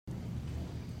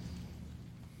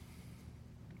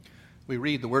We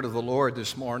read the word of the Lord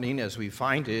this morning as we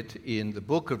find it in the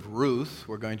book of Ruth.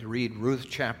 We're going to read Ruth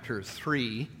chapter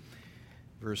 3,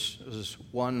 verses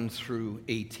 1 through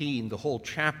 18, the whole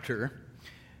chapter.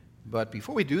 But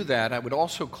before we do that, I would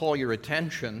also call your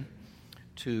attention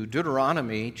to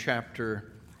Deuteronomy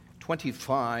chapter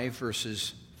 25,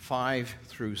 verses 5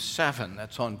 through 7.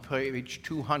 That's on page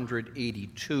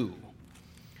 282.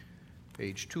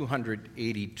 Page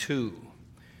 282.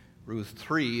 Ruth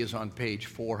 3 is on page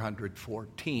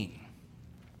 414.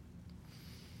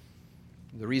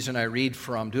 The reason I read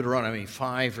from Deuteronomy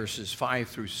 5, verses 5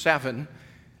 through 7,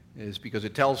 is because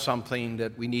it tells something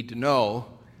that we need to know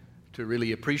to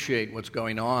really appreciate what's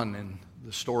going on in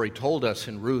the story told us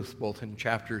in Ruth, both in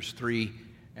chapters 3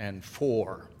 and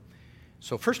 4.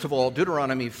 So first of all,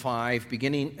 Deuteronomy 5,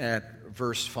 beginning at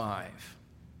verse 5.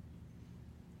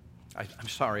 I'm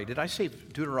sorry, did I say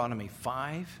Deuteronomy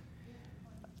 5?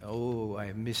 Oh,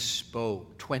 I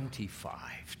misspoke. 25.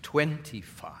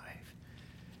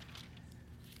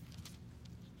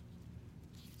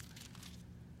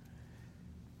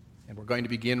 And we're going to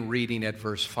begin reading at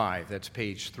verse 5. That's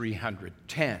page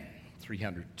 310.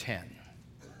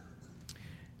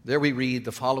 There we read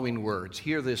the following words.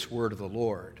 Hear this word of the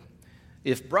Lord.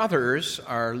 If brothers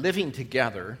are living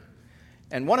together,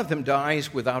 and one of them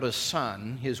dies without a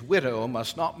son, his widow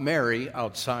must not marry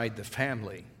outside the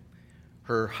family.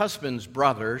 Her husband's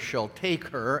brother shall take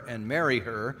her and marry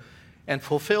her and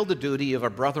fulfill the duty of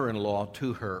a brother-in-law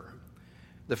to her.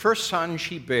 The first son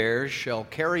she bears shall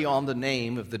carry on the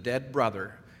name of the dead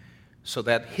brother, so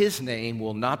that his name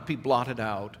will not be blotted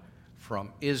out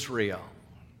from Israel.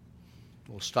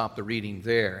 We'll stop the reading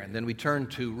there, and then we turn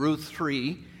to Ruth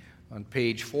 3 on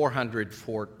page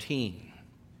 414.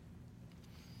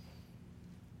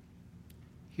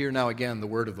 Hear now again the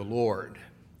word of the Lord.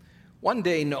 One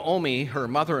day Naomi, her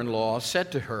mother-in-law,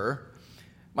 said to her,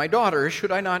 "My daughter,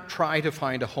 should I not try to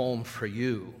find a home for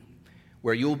you,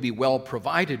 where you'll be well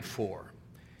provided for?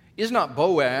 Is not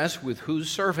Boaz, with whose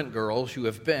servant girls you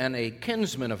have been, a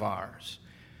kinsman of ours?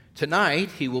 Tonight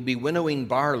he will be winnowing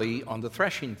barley on the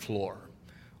threshing floor.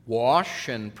 Wash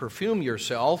and perfume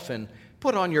yourself and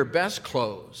put on your best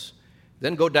clothes.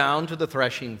 Then go down to the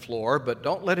threshing floor, but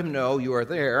don't let him know you are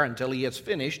there until he has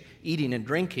finished eating and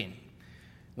drinking.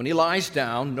 When he lies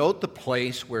down, note the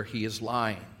place where he is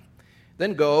lying.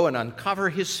 Then go and uncover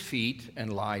his feet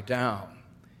and lie down.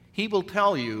 He will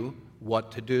tell you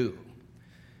what to do."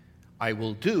 "I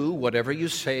will do whatever you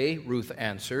say," Ruth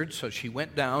answered. So she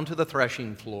went down to the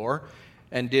threshing floor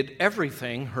and did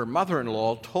everything her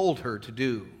mother-in-law told her to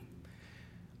do.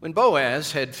 When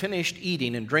Boaz had finished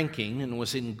eating and drinking and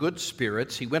was in good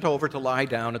spirits, he went over to lie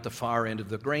down at the far end of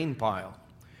the grain pile.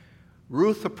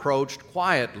 Ruth approached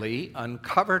quietly,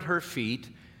 uncovered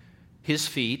his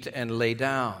feet, and lay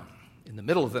down. In the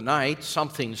middle of the night,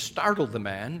 something startled the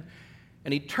man,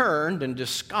 and he turned and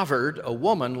discovered a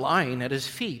woman lying at his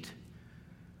feet.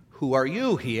 "Who are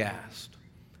you?" he asked.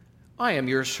 "I am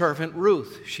your servant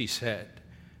Ruth," she said.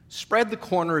 "Spread the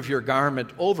corner of your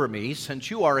garment over me,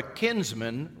 since you are a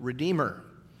kinsman-redeemer."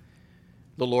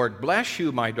 "The Lord bless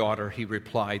you, my daughter," he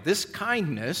replied. "This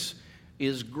kindness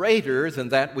is greater than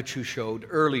that which you showed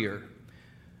earlier.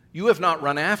 You have not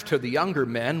run after the younger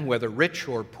men, whether rich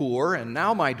or poor, and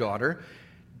now, my daughter,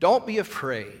 don't be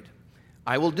afraid.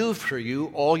 I will do for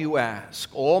you all you ask.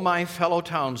 All my fellow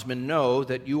townsmen know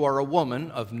that you are a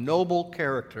woman of noble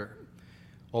character.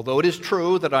 Although it is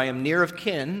true that I am near of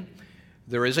kin,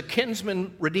 there is a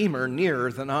kinsman-redeemer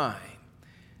nearer than I.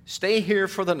 Stay here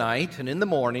for the night, and in the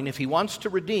morning, if he wants to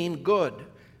redeem, good,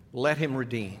 let him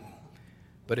redeem.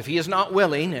 But if he is not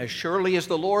willing, as surely as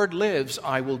the Lord lives,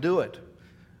 I will do it.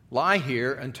 Lie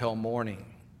here until morning."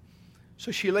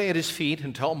 So she lay at his feet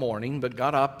until morning, but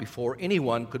got up before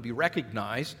anyone could be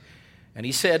recognized. And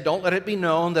he said, "Don't let it be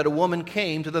known that a woman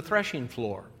came to the threshing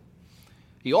floor."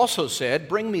 He also said,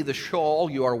 "Bring me the shawl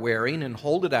you are wearing and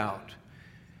hold it out."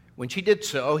 When she did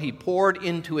so, he poured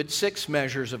into it 6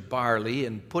 measures of barley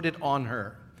and put it on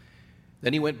her.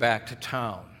 Then he went back to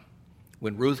town.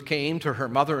 When Ruth came to her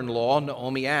mother-in-law,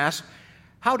 Naomi asked,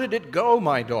 "How did it go,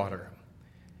 my daughter?"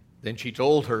 Then she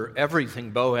told her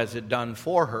everything Boaz had done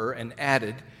for her and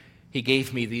added, "He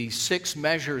gave me these 6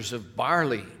 measures of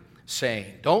barley,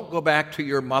 saying, 'Don't go back to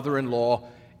your mother-in-law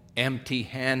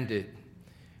empty-handed.'"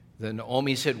 Then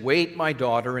Naomi said, "Wait, my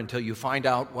daughter, until you find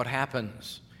out what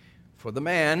happens. For the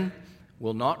man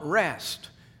will not rest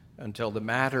until the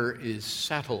matter is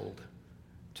settled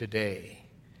today."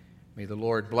 May the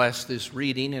Lord bless this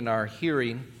reading and our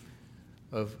hearing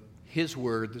of His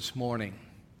word this morning.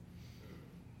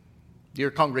 Dear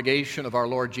congregation of our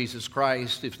Lord Jesus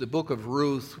Christ, if the book of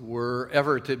Ruth were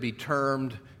ever to be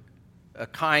termed a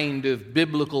kind of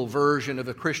biblical version of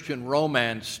a Christian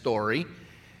romance story,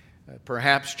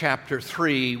 perhaps chapter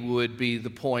 3 would be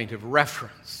the point of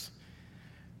reference.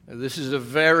 This is a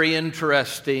very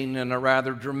interesting and a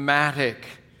rather dramatic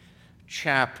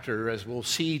chapter, as we'll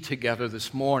see together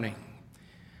this morning.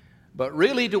 But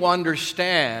really to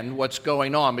understand what's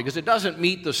going on, because it doesn't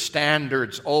meet the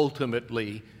standards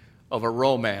ultimately of a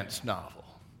romance novel.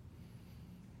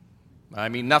 I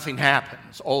mean, nothing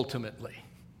happens ultimately,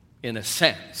 in a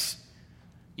sense,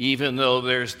 even though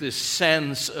there's this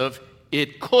sense of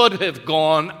it could have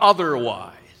gone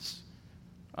otherwise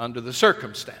under the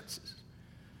circumstances.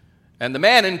 And the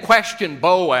man in question,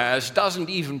 Boaz, doesn't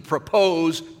even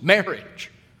propose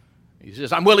marriage. He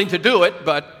says, I'm willing to do it,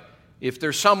 but if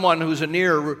there's someone who's a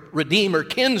near redeemer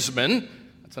kinsman,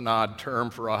 that's an odd term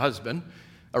for a husband,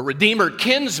 a redeemer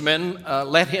kinsman,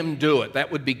 let him do it.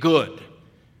 That would be good.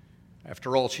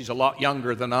 After all, she's a lot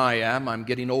younger than I am. I'm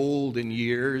getting old in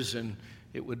years, and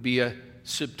it would be a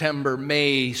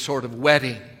September-May sort of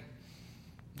wedding.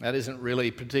 That isn't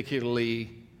really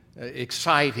particularly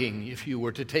exciting if you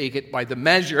were to take it by the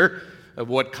measure of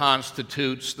what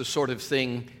constitutes the sort of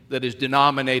thing that is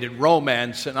denominated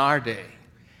romance in our day.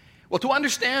 Well, to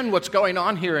understand what's going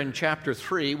on here in chapter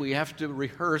 3, we have to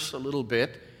rehearse a little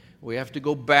bit. We have to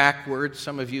go backwards.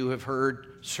 Some of you have heard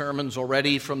sermons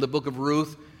already from the book of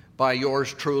Ruth by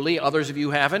yours truly. Others of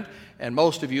you haven't, and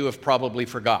most of you have probably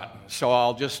forgotten. So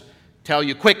I'll just tell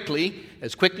you quickly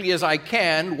as I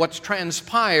can, what's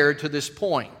transpired to this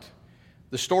point.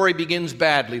 The story begins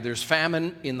badly. There's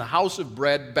famine in the house of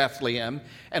bread, Bethlehem,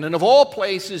 and of all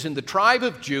places in the tribe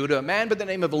of Judah, a man by the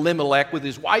name of Elimelech with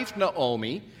his wife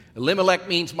Naomi. Elimelech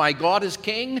means, my God is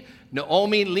king.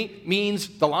 Naomi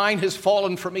means, the line has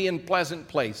fallen for me in pleasant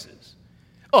places.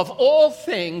 Of all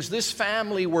things, this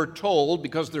family, we're told,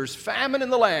 because there's famine in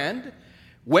the land,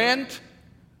 went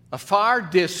a far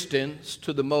distance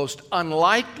to the most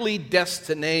unlikely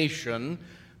destination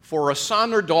for a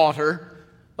son or daughter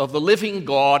of the living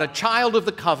God, a child of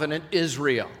the covenant,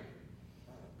 Israel.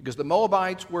 Because the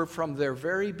Moabites were from their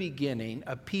very beginning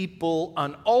a people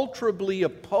unalterably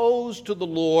opposed to the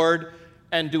Lord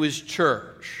and to his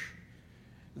church.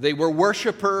 They were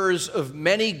worshipers of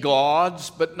many gods,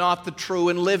 but not the true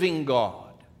and living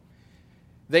God.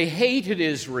 They hated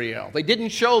Israel. They didn't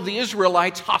show the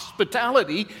Israelites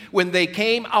hospitality when they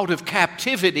came out of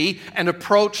captivity and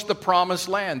approached the promised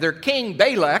land. Their king,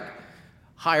 Balak,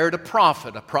 hired a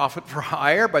prophet for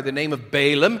hire by the name of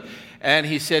Balaam, and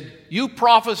he said, you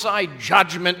prophesy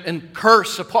judgment and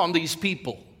curse upon these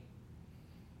people.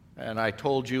 And I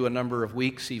told you a number of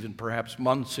weeks, even perhaps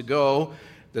months ago,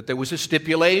 that there was a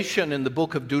stipulation in the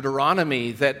book of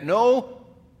Deuteronomy that no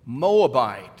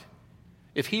Moabite,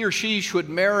 if he or she should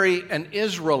marry an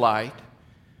Israelite,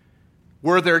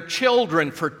 were their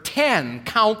children for 10,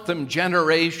 count them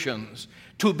generations,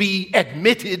 to be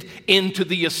admitted into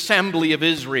the assembly of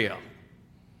Israel.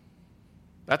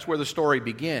 That's where the story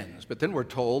begins. But then we're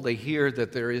told they hear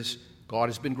that God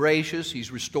has been gracious.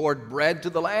 He's restored bread to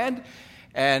the land.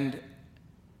 And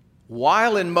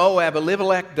while in Moab,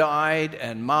 Elimelech died,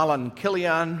 and Mahlon,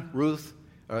 Chilion, Ruth,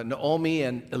 Naomi,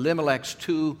 and Elimelech's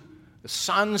two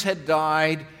sons had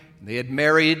died. They had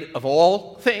married, of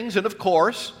all things, and of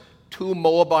course, two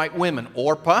Moabite women,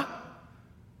 Orpah,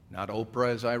 not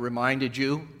Oprah, as I reminded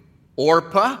you,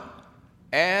 Orpah,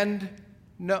 and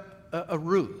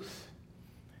Ruth.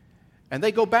 And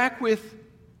they go back with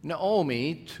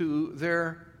Naomi to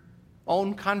their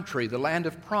own country, the land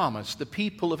of promise, the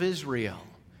people of Israel.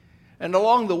 And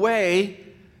along the way,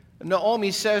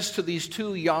 Naomi says to these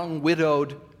two young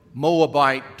widowed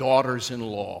Moabite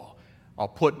daughters-in-law, I'll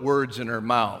put words in her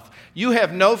mouth, you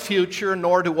have no future,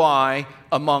 nor do I,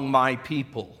 among my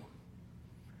people.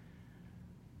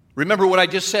 Remember what I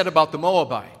just said about the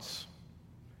Moabites.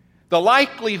 The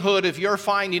likelihood of your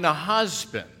finding a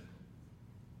husband,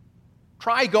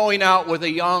 try going out with a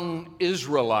young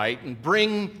Israelite and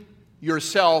bring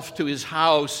yourself to his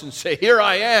house and say, here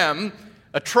I am,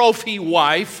 a trophy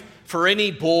wife for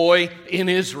any boy in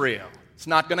Israel. It's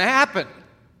not going to happen.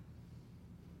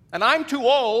 And I'm too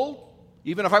old,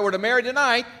 even if I were to marry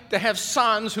tonight, to have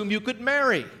sons whom you could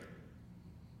marry.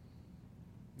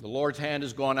 The Lord's hand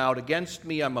has gone out against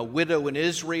me. I'm a widow in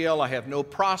Israel. I have no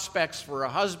prospects for a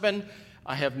husband.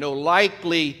 I have no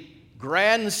likely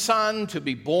grandson to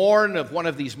be born of one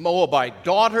of these Moabite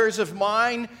daughters of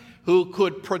mine who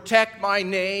could protect my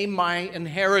name, my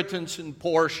inheritance and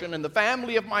portion, and the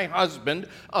family of my husband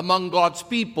among God's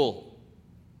people.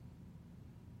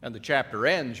 And the chapter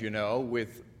ends,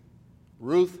 with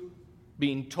Ruth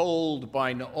being told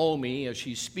by Naomi as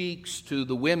she speaks to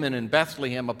the women in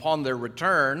Bethlehem upon their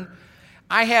return,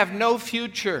 I have no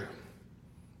future.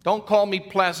 Don't call me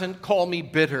pleasant, call me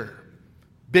bitter.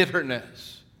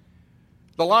 Bitterness.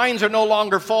 The lines are no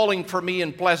longer falling for me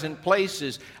in pleasant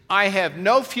places. I have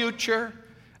no future.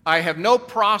 I have no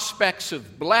prospects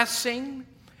of blessing.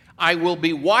 I will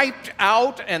be wiped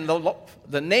out, and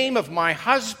the name of my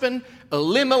husband,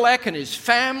 Elimelech, and his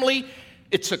family,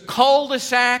 it's a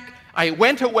cul-de-sac. I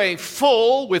went away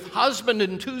full with husband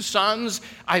and 2 sons.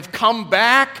 I've come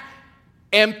back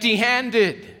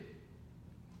empty-handed.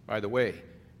 By the way,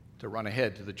 to run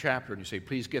ahead to the chapter, and you say,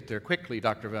 please get there quickly,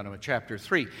 Dr. Venema, chapter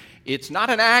 3. It's not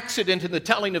an accident in the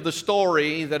telling of the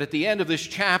story that at the end of this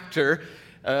chapter,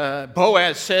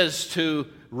 Boaz says to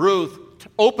Ruth,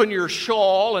 open your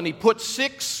shawl, and he puts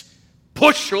 6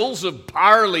 bushels of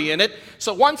barley in it.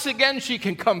 So once again, she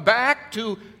can come back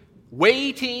to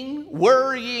waiting,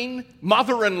 worrying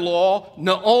mother-in-law,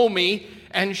 Naomi,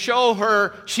 and show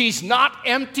her she's not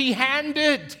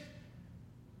empty-handed.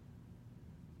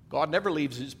 God never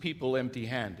leaves his people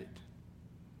empty-handed.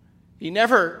 He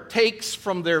never takes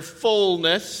from their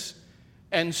fullness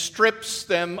and strips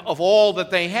them of all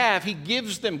that they have. He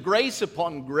gives them grace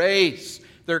upon grace.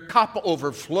 Their cup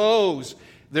overflows.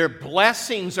 Their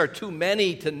blessings are too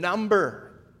many to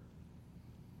number.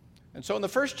 And so in the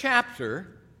first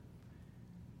chapter,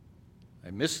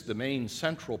 I missed the main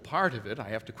central part of it. I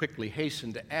have to quickly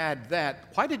hasten to add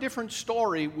that. Quite a different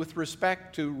story with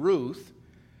respect to Ruth,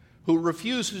 who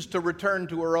refuses to return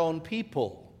to her own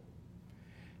people.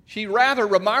 She rather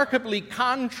remarkably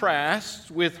contrasts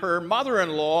with her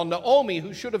mother-in-law, Naomi,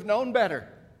 who should have known better.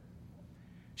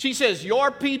 She says,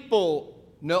 your people,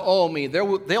 Naomi,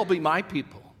 they'll be my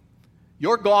people.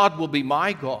 Your God will be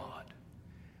my God.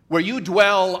 Where you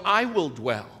dwell, I will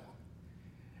dwell.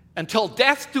 Until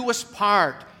death do us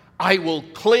part, I will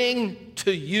cling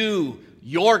to you,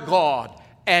 your God,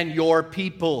 and your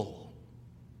people.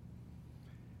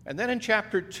 And then in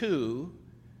chapter 2,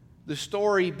 the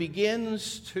story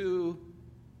begins to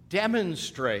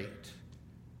demonstrate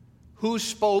who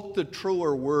spoke the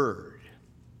truer word.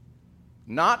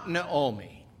 Not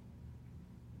Naomi,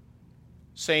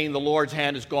 saying the Lord's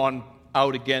hand has gone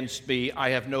out against me, I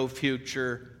have no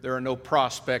future, there are no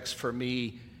prospects for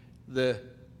me, the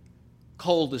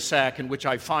cul-de-sac in which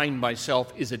I find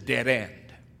myself is a dead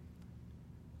end.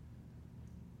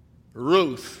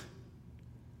 Ruth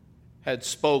had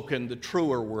spoken the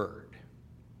truer word.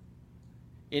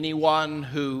 Anyone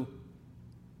who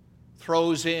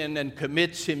throws in and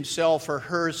commits himself or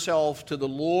herself to the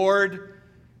Lord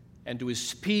and to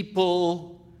his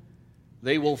people,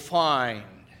 they will find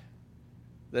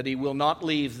that he will not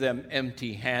leave them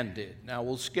empty-handed. Now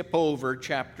we'll skip over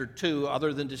chapter 2,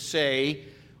 other than to say,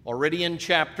 already in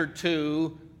chapter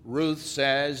 2, Ruth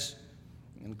says,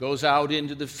 and goes out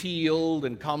into the field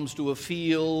and comes to a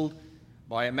field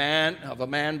by a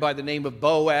man by the name of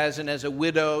Boaz, and as a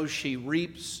widow she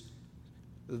reaps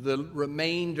the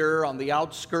remainder on the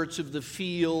outskirts of the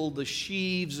field, the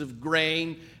sheaves of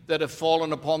grain that have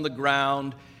fallen upon the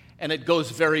ground, and it goes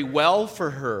very well for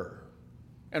her.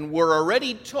 And we're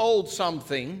already told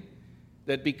something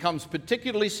that becomes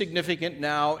particularly significant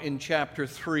now in chapter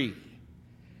 3.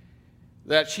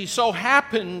 That she so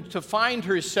happened to find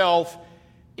herself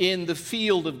in the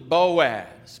field of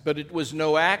Boaz, but it was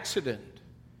no accident.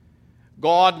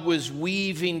 God was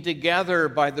weaving together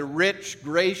by the rich,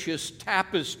 gracious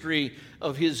tapestry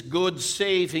of his good,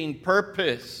 saving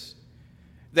purpose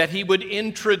that he would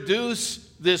introduce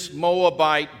this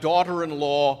Moabite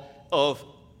daughter-in-law of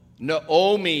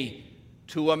Naomi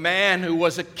to a man who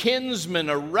was a kinsman,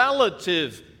 a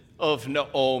relative of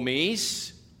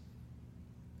Naomi's,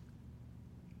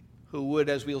 who would,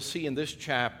 as we'll see in this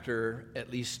chapter,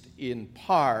 at least in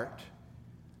part,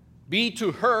 be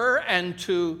to her and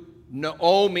to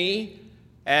Naomi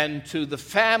and to the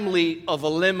family of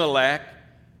Elimelech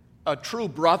a true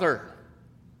brother,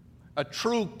 a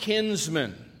true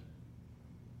kinsman,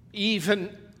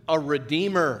 even a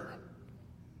redeemer,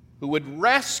 who would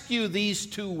rescue these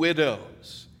 2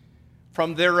 widows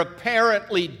from their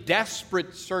apparently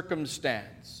desperate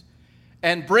circumstance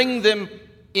and bring them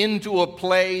into a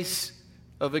place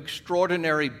of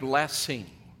extraordinary blessing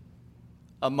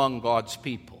among God's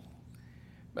people.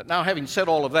 But now, having said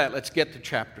all of that, let's get to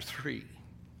chapter 3.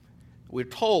 We're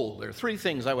told there are 3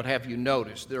 things I would have you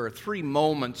notice. There are 3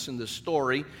 moments in the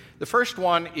story. The first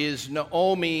one is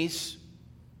Naomi's,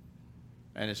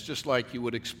 and it's just like you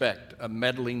would expect. A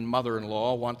meddling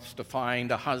mother-in-law wants to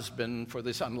find a husband for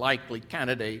this unlikely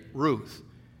candidate, Ruth.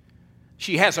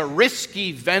 She has a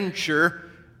risky venture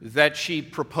that she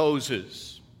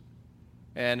proposes.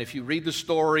 And if you read the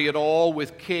story at all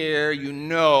with care, you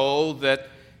know that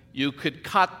you could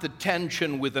cut the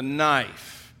tension with a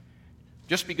knife.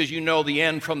 Just because you know the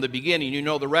end from the beginning, you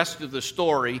know the rest of the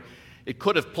story, it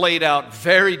could have played out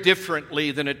very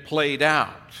differently than it played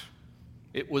out.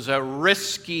 It was a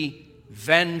risky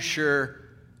venture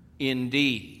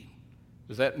indeed,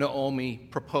 that Naomi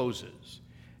proposes.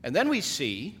 And then we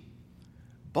see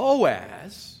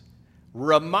Boaz,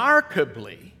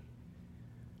 remarkably,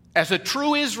 as a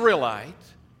true Israelite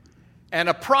and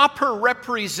a proper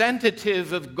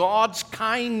representative of God's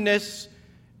kindness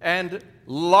and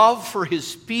love for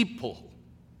his people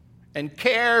and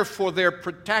care for their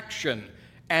protection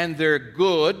and their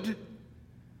good,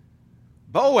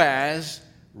 Boaz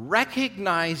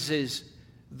recognizes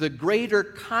the greater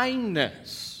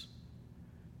kindness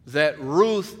that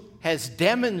Ruth has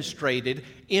demonstrated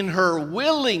in her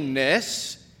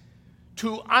willingness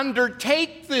to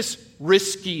undertake this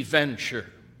risky venture.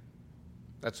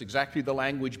 That's exactly the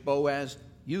language Boaz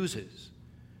uses.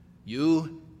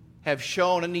 You have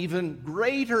shown an even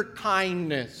greater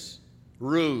kindness,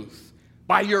 Ruth,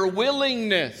 by your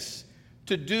willingness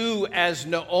to do as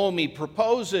Naomi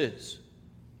proposes.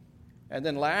 And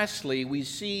then lastly, we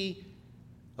see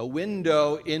a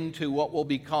window into what will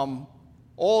become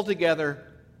altogether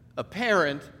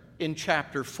apparent in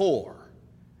chapter 4.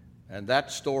 And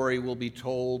that story will be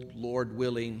told, Lord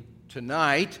willing,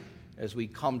 tonight as we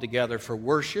come together for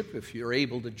worship, if you're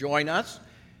able to join us,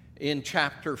 in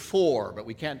chapter 4. But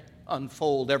we can't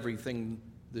unfold everything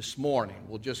this morning.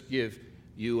 We'll just give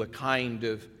you a kind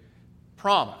of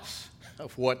promise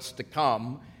of what's to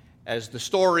come as the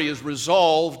story is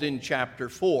resolved in chapter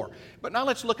 4. But now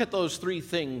let's look at those three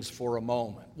things for a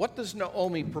moment. What does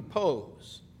Naomi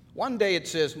propose? One day it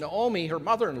says, Naomi, her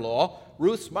mother-in-law,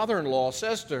 Ruth's mother-in-law,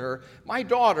 says to her, "My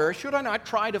daughter, should I not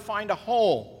try to find a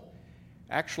home?"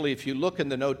 Actually, if you look in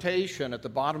the notation at the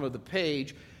bottom of the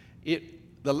page,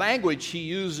 the language he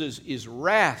uses is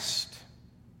rest.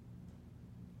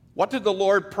 What did the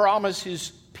Lord promise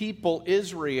his people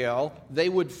Israel they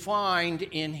would find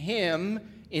in him,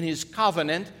 in his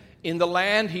covenant, in the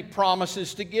land he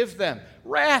promises to give them?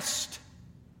 Rest,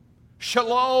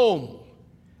 shalom,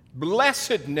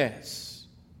 blessedness,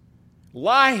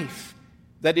 life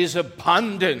that is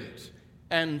abundant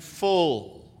and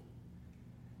full.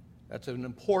 That's an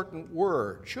important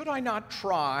word. Should I not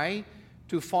try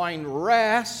to find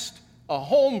rest, a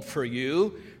home for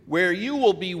you, where you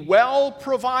will be well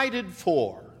provided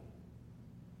for?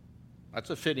 That's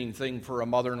a fitting thing for a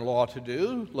mother-in-law to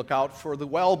do. Look out for the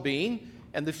well-being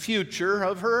and the future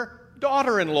of her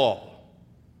daughter-in-law,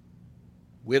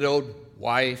 widowed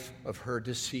wife of her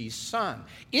deceased son.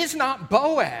 Is not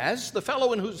Boaz, the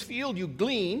fellow in whose field you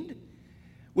gleaned,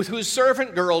 with whose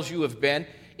servant girls you have been,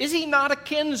 is he not a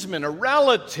kinsman, a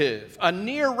relative, a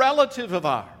near relative of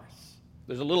ours?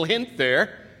 There's a little hint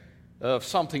there of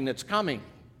something that's coming.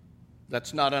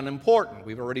 That's not unimportant.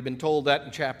 We've already been told that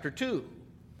in chapter 2.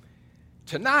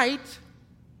 Tonight,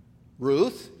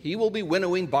 Ruth, he will be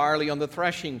winnowing barley on the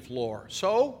threshing floor.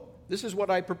 So, this is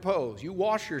what I propose. You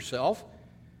wash yourself,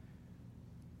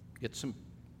 get some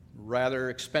rather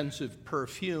expensive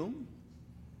perfume,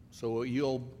 so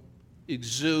you'll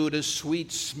exude a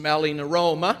sweet-smelling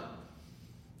aroma,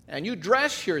 and you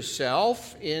dress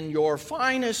yourself in your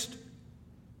finest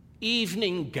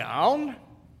evening gown,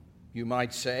 you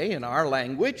might say in our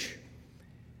language.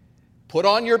 Put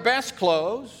on your best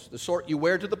clothes, the sort you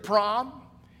wear to the prom,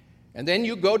 and then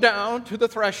you go down to the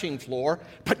threshing floor,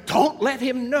 but don't let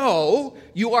him know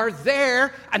you are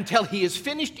there until he is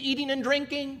finished eating and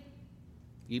drinking.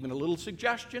 Even a little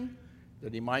suggestion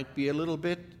that he might be a little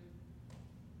bit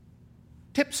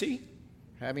tipsy,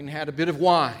 having had a bit of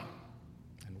wine,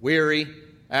 and weary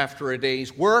after a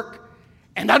day's work,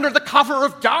 and under the cover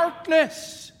of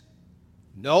darkness.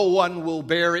 No one will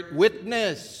bear it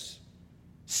witness.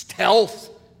 Stealth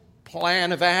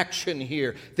plan of action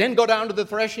here. Then go down to the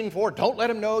threshing floor. Don't let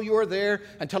him know you're there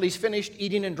until he's finished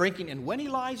eating and drinking. And when he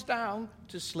lies down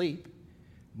to sleep,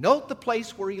 note the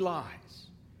place where he lies.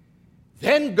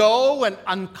 Then go and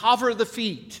uncover the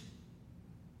feet,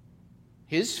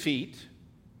 his feet,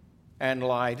 and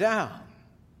lie down.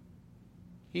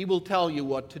 He will tell you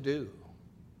what to do.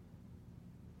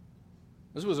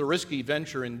 This was a risky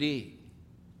venture indeed.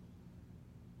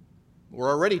 We're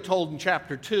already told in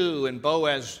chapter 2, and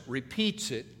Boaz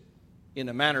repeats it in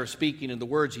a manner of speaking in the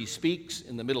words he speaks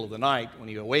in the middle of the night when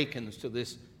he awakens to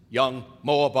this young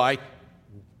Moabite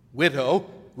widow,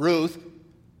 Ruth,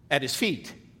 at his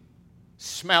feet,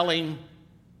 smelling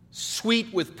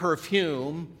sweet with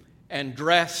perfume and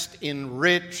dressed in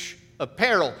rich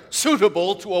apparel,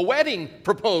 suitable to a wedding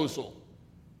proposal.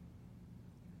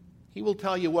 He will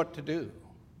tell you what to do.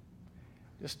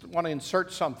 Just want to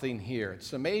insert something here.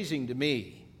 It's amazing to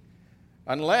me.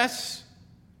 Unless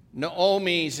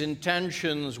Naomi's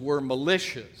intentions were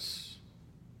malicious,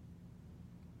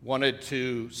 wanted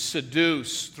to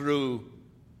seduce through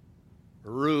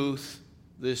Ruth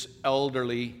this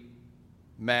elderly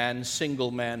man,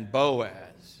 single man,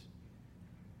 Boaz,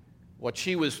 what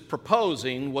she was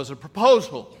proposing was a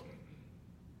proposal.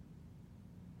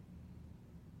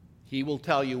 He will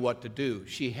tell you what to do.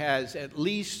 She has at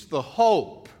least the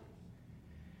hope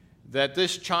that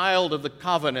this child of the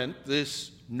covenant,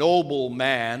 this noble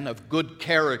man of good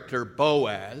character,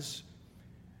 Boaz,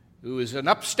 who is an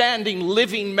upstanding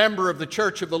living member of the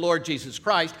Church of the Lord Jesus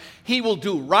Christ, he will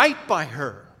do right by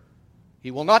her.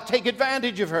 He will not take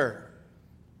advantage of her,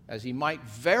 as he might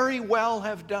very well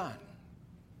have done.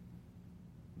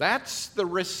 That's the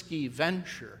risky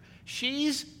venture.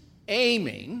 She's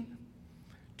aiming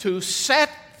to set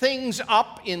things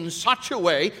up in such a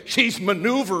way, she's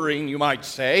maneuvering, you might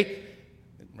say.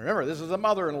 Remember, this is a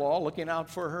mother-in-law looking out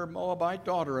for her Moabite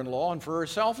daughter-in-law and for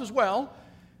herself as well,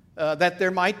 that there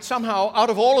might somehow,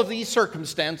 out of all of these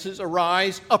circumstances,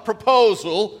 arise a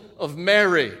proposal of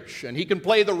marriage, and he can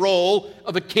play the role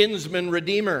of a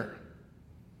kinsman-redeemer.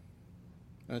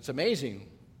 And it's amazing.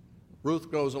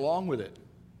 Ruth goes along with it.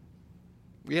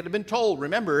 We had been told,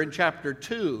 remember, in chapter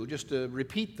 2, just to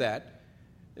repeat that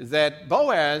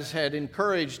Boaz had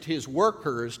encouraged his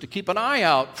workers to keep an eye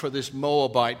out for this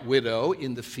Moabite widow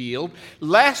in the field,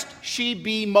 lest she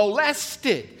be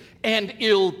molested and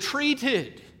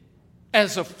ill-treated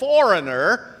as a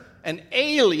foreigner, an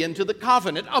alien to the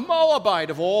covenant, a Moabite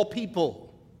of all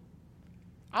people.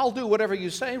 I'll do whatever you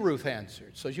say, Ruth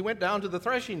answered. So she went down to the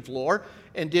threshing floor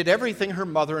and did everything her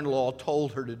mother-in-law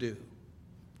told her to do,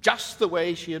 just the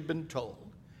way she had been told.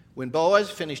 When Boaz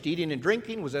finished eating and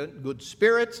drinking, was in good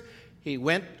spirits, he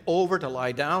went over to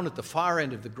lie down at the far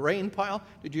end of the grain pile.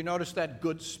 Did you notice that?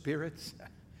 Good spirits.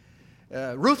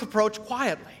 Ruth approached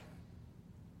quietly,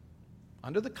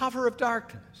 under the cover of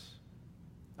darkness,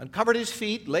 uncovered his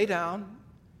feet, lay down,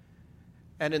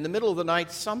 and in the middle of the night,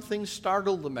 something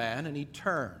startled the man, and he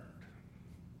turned.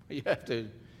 You have to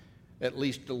at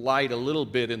least delight a little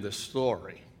bit in the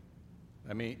story.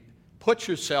 I mean, put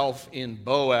yourself in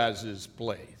Boaz's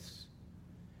place.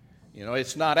 You know,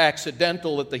 it's not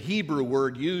accidental that the Hebrew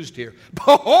word used here,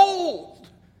 behold,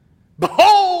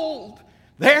 behold,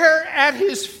 there at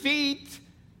his feet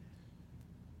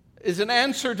is an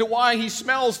answer to why he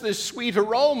smells this sweet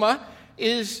aroma,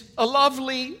 is a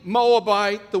lovely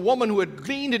Moabite, the woman who had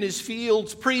gleaned in his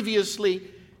fields previously,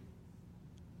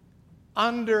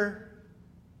 under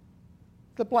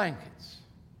the blankets.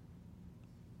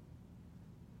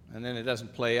 And then it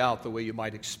doesn't play out the way you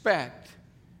might expect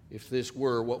if this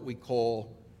were what we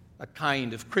call a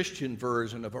kind of Christian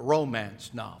version of a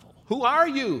romance novel. Who are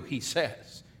you? He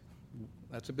says.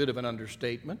 That's a bit of an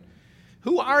understatement.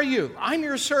 Who are you? I'm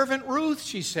your servant Ruth,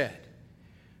 she said.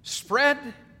 Spread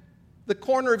the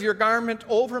corner of your garment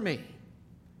over me.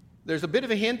 There's a bit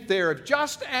of a hint there of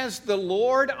just as the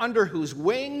Lord under whose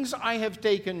wings I have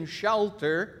taken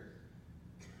shelter,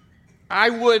 I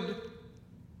would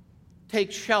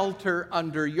take shelter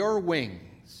under your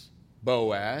wings,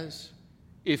 Boaz,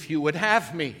 if you would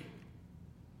have me.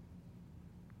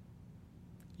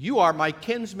 You are my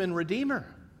kinsman-redeemer.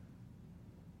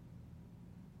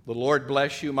 The Lord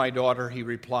bless you, my daughter, he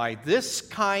replied. This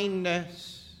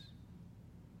kindness.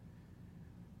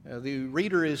 The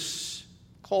reader is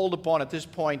called upon at this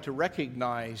point to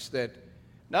recognize that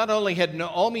not only had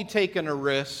Naomi taken a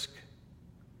risk,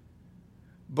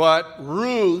 but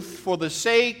Ruth, for the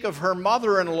sake of her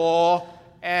mother-in-law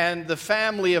and the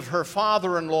family of her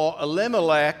father-in-law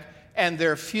Elimelech and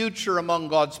their future among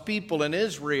God's people in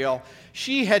Israel,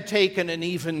 she had taken an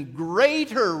even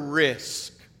greater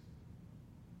risk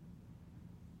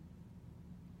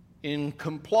in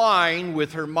complying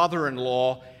with her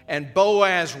mother-in-law, and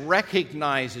Boaz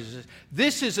recognizes it.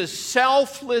 This is a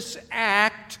selfless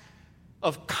act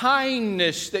of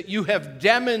kindness that you have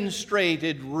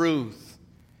demonstrated, Ruth,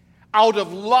 out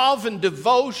of love and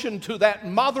devotion to that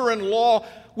mother-in-law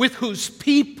with whose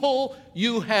people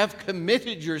you have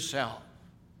committed yourself.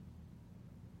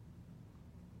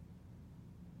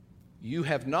 You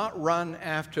have not run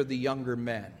after the younger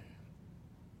men.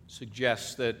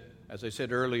 Suggests that, as I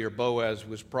said earlier, Boaz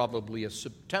was probably a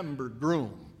September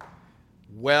groom,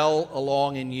 well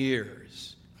along in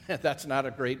years. That's not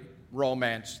a great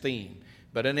romance theme.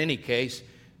 But in any case,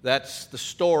 that's the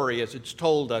story as it's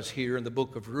told us here in the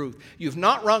book of Ruth. You've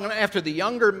not run after the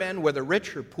younger men, whether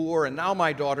rich or poor, and now,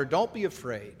 my daughter, don't be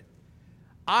afraid.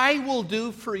 I will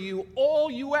do for you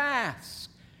all you ask.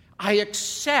 I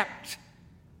accept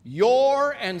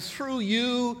your and through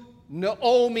you,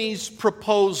 Naomi's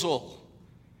proposal,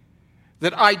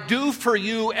 that I do for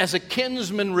you as a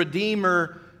kinsman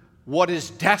redeemer what is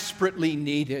desperately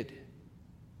needed.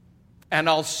 And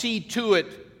I'll see to it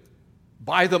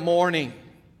by the morning.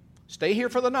 Stay here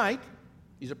for the night.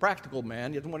 He's a practical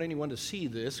man. He doesn't want anyone to see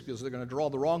this because they're going to draw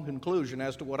the wrong conclusion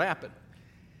as to what happened.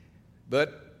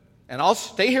 And I'll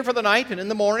stay here for the night, and in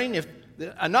the morning, if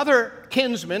another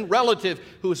kinsman, relative,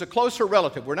 who is a closer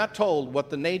relative, we're not told what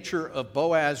the nature of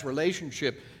Boaz's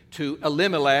relationship to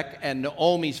Elimelech and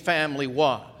Naomi's family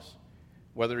was,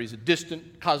 whether he's a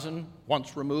distant cousin,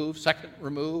 once removed, second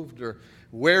removed, or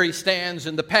where he stands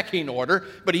in the pecking order,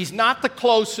 but he's not the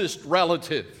closest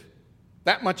relative.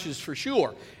 That much is for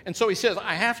sure. And so he says,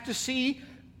 I have to see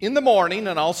in the morning,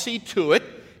 and I'll see to it,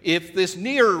 if this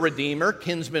near Redeemer,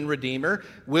 kinsman Redeemer,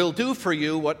 will do for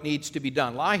you what needs to be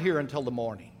done. Lie here until the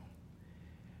morning.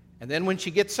 And then when she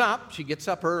gets up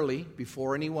early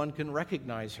before anyone can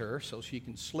recognize her, so she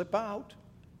can slip out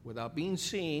without being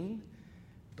seen.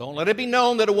 Don't let it be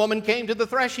known that a woman came to the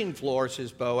threshing floor,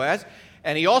 says Boaz.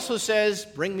 And he also says,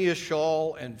 bring me a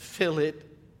shawl and fills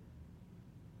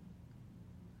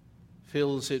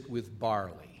it with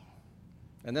barley.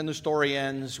 And then the story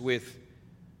ends with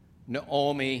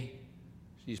Naomi.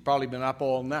 She's probably been up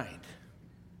all night,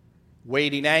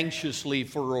 waiting anxiously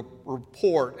for a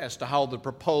report as to how the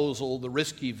proposal, the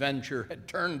risky venture, had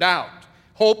turned out,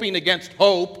 hoping against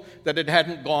hope that it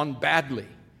hadn't gone badly.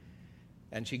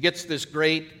 And she gets this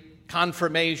great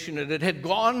confirmation that it had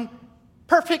gone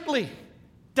perfectly,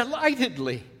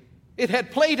 delightedly. It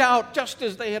had played out just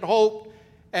as they had hoped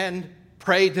and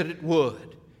prayed that it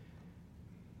would.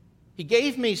 He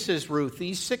gave me, says Ruth,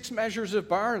 these 6 measures of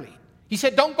barley. He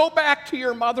said, don't go back to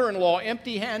your mother-in-law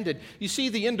empty-handed. You see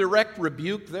the indirect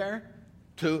rebuke there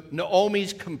to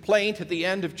Naomi's complaint at the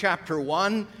end of chapter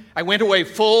 1. I went away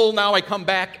full, now I come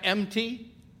back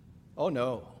empty. Oh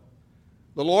no.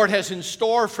 The Lord has in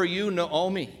store for you,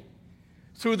 Naomi,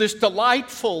 through this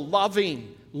delightful,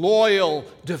 loving, loyal,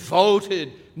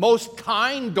 devoted, most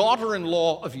kind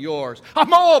daughter-in-law of yours, a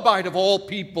Moabite of all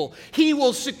people. He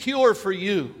will secure for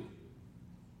you.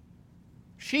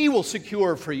 She will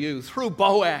secure for you through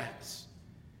Boaz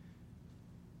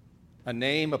a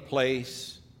name, a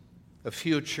place, a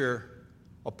future,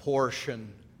 a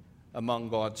portion among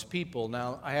God's people.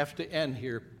 Now, I have to end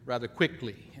here rather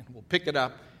quickly, and we'll pick it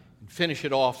up and finish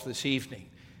it off this evening.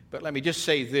 But let me just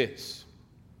say this.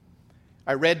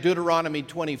 I read Deuteronomy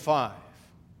 25.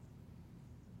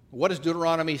 What does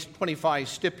Deuteronomy 25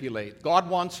 stipulate? God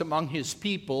wants among his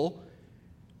people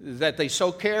that they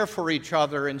so care for each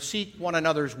other and seek one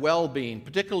another's well-being,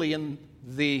 particularly in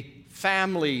the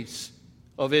families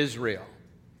of Israel.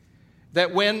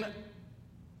 That when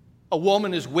a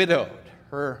woman is widowed,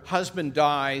 her husband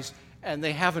dies, and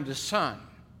they haven't a son,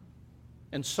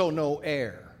 and so no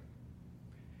heir,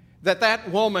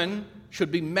 that woman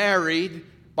should be married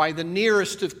by the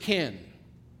nearest of kin.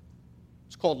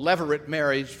 It's called levirate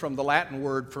marriage, from the Latin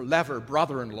word for lever,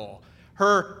 brother-in-law.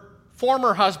 Her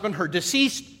former husband, her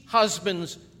deceased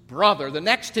husband's brother, the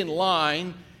next in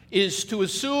line, is to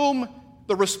assume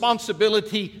the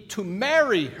responsibility to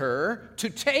marry her, to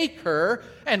take her,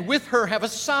 and with her have a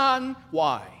son.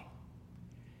 Why?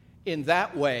 In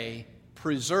that way,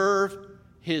 preserve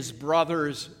his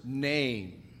brother's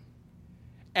name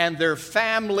and their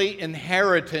family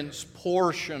inheritance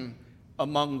portion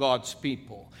among God's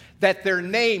people, that their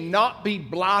name not be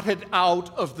blotted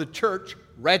out of the church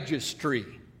registry.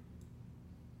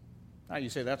 Now you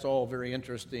say, that's all very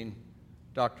interesting,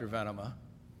 Dr. Venema.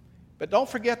 But don't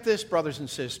forget this, brothers and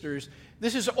sisters.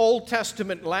 This is Old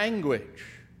Testament language.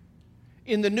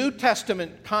 In the New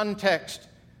Testament context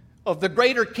of the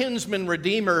greater kinsman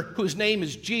redeemer whose name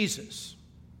is Jesus,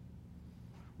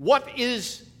 what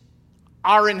is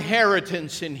our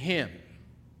inheritance in him,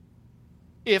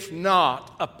 if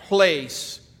not a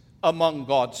place among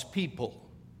God's people?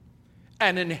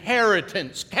 An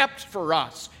inheritance kept for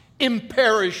us,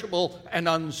 imperishable and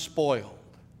unspoiled.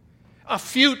 A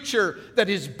future that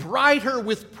is brighter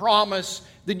with promise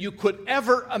than you could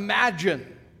ever imagine.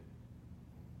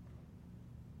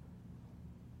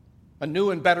 A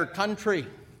new and better country.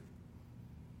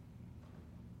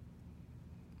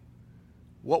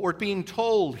 What we're being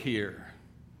told here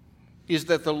is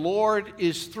that the Lord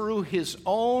is, through his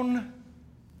own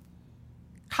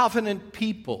covenant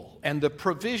people and the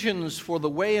provisions for the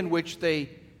way in which they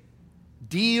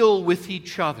deal with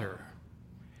each other,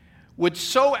 would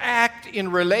so act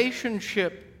in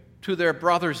relationship to their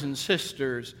brothers and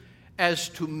sisters as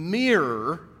to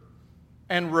mirror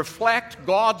and reflect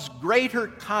God's greater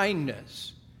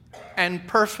kindness and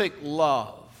perfect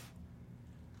love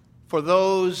for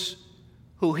those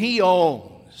who he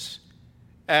owns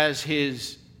as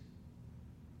his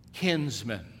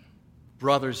kinsmen,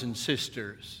 brothers and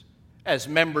sisters, as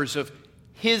members of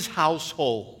his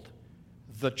household,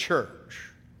 the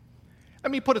church.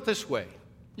 Let me put it this way.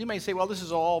 You may say, well, this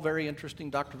is all very interesting,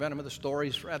 Dr. Venema. The story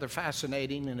is rather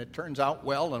fascinating, and it turns out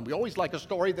well, and we always like a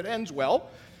story that ends well.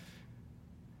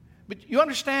 But you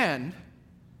understand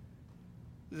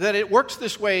that it works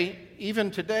this way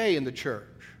even today in the church.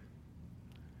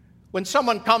 When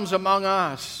someone comes among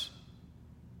us,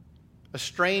 a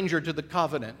stranger to the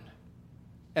covenant,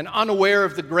 and unaware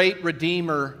of the great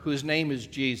Redeemer whose name is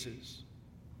Jesus,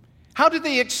 how do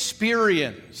they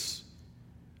experience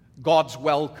God's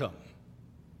welcome?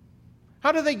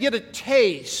 How do they get a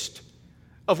taste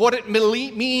of what it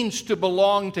means to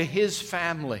belong to his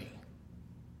family?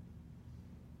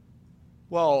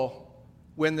 Well,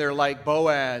 when they're like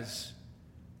Boaz,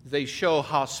 they show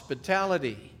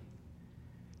hospitality.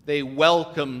 They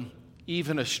welcome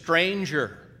even a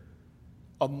stranger,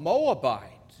 a Moabite,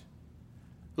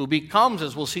 who becomes,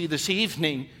 as we'll see this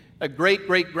evening, a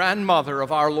great-great-grandmother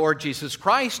of our Lord Jesus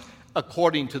Christ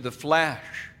according to the flesh.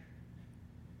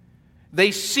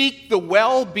 They seek the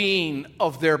well-being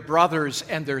of their brothers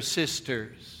and their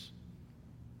sisters.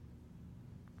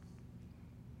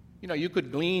 You know, you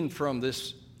could glean from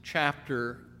this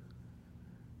chapter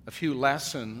a few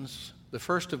lessons, the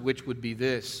first of which would be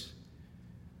this: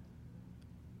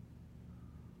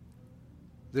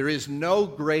 there is no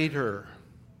greater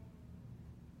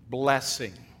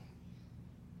blessing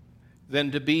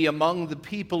than to be among the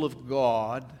people of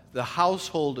God, the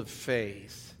household of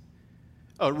faith,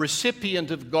 a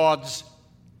recipient of God's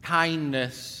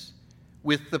kindness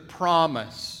with the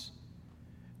promise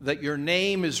that your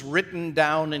name is written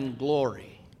down in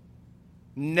glory,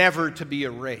 never to be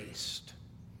erased,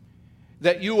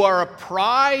 that you are a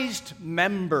prized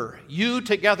member, you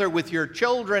together with your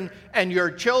children and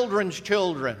your children's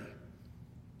children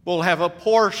will have a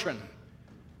portion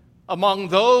among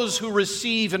those who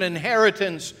receive an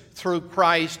inheritance through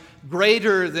Christ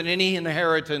greater than any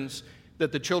inheritance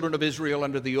that the children of Israel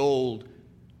under the old,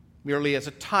 merely as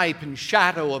a type and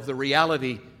shadow of the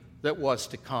reality that was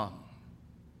to come.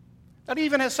 That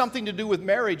even has something to do with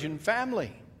marriage and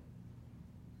family.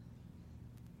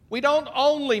 We don't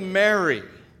only marry,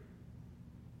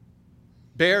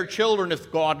 bear children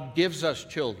if God gives us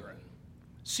children,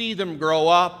 see them grow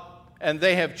up, and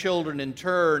they have children in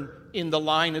turn in the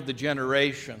line of the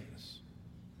generations.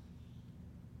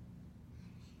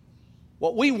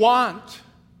 What we want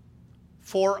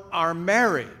for our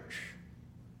marriage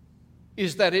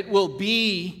is that it will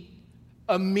be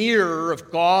a mirror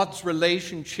of God's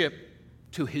relationship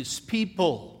to his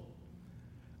people,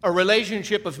 a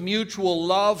relationship of mutual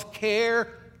love, care,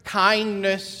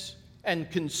 kindness, and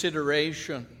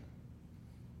consideration.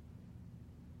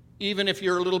 Even if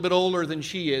you're a little bit older than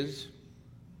she is,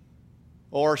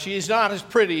 or she's not as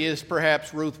pretty as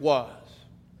perhaps Ruth was.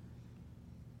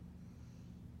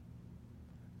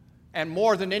 And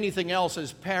more than anything else,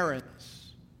 as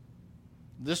parents,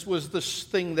 this was the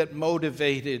thing that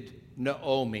motivated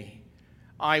Naomi.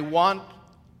 I want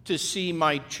to see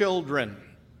my children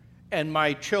and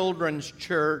my children's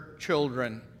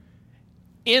children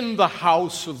in the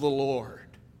house of the Lord.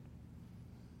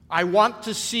 I want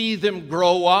to see them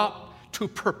grow up to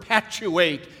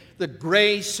perpetuate the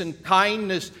grace and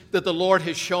kindness that the Lord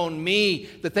has shown me,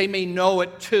 that they may know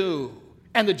it too,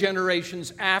 and the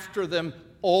generations after them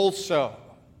also.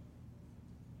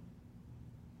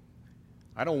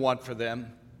 I don't want for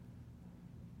them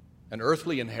an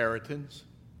earthly inheritance,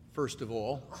 first of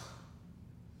all.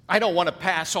 I don't want to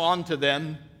pass on to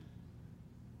them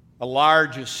a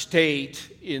large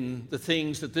estate in the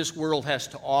things that this world has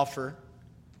to offer.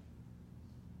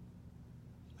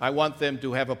 I want them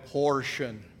to have a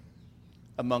portion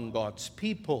among God's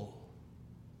people.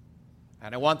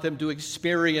 And I want them to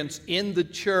experience in the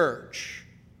church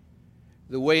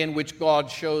the way in which God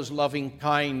shows loving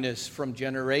kindness from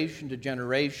generation to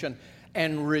generation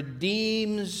and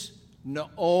redeems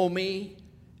Naomi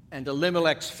and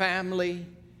Elimelech's family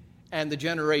and the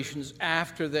generations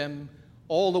after them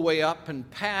all the way up and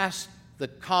past the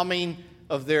coming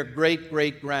of their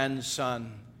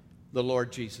great-great-grandson, the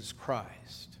Lord Jesus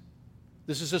Christ.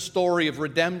 This is a story of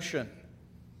redemption.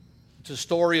 It's a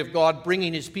story of God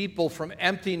bringing his people from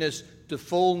emptiness to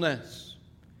fullness.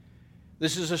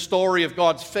 This is a story of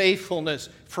God's faithfulness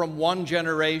from one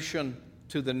generation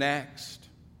to the next.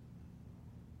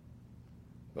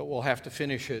 But we'll have to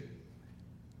finish it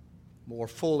more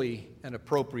fully and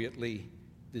appropriately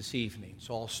this evening.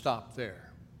 So I'll stop there.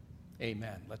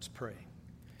 Amen. Let's pray.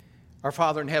 Our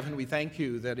Father in heaven, we thank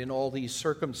you that in all these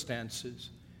circumstances,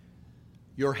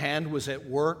 your hand was at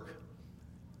work,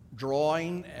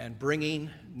 drawing and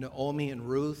bringing Naomi and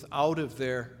Ruth out of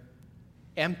their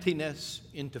emptiness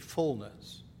into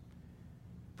fullness,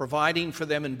 providing for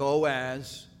them in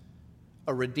Boaz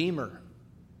a redeemer,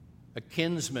 a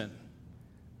kinsman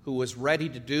who was ready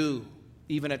to do,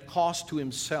 even at cost to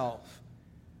himself,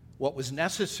 what was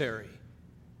necessary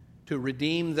to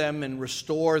redeem them and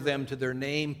restore them to their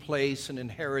name, place, and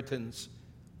inheritance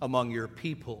among your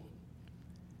people.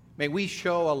 May we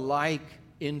show a like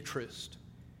interest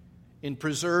in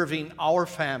preserving our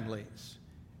families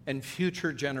and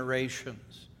future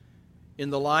generations in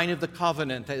the line of the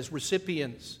covenant as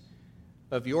recipients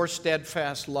of your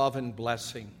steadfast love and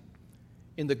blessing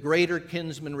in the greater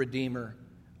kinsman Redeemer,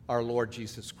 our Lord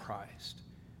Jesus Christ.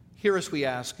 Hear us, we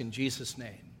ask, in Jesus'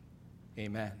 name.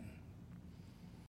 Amen.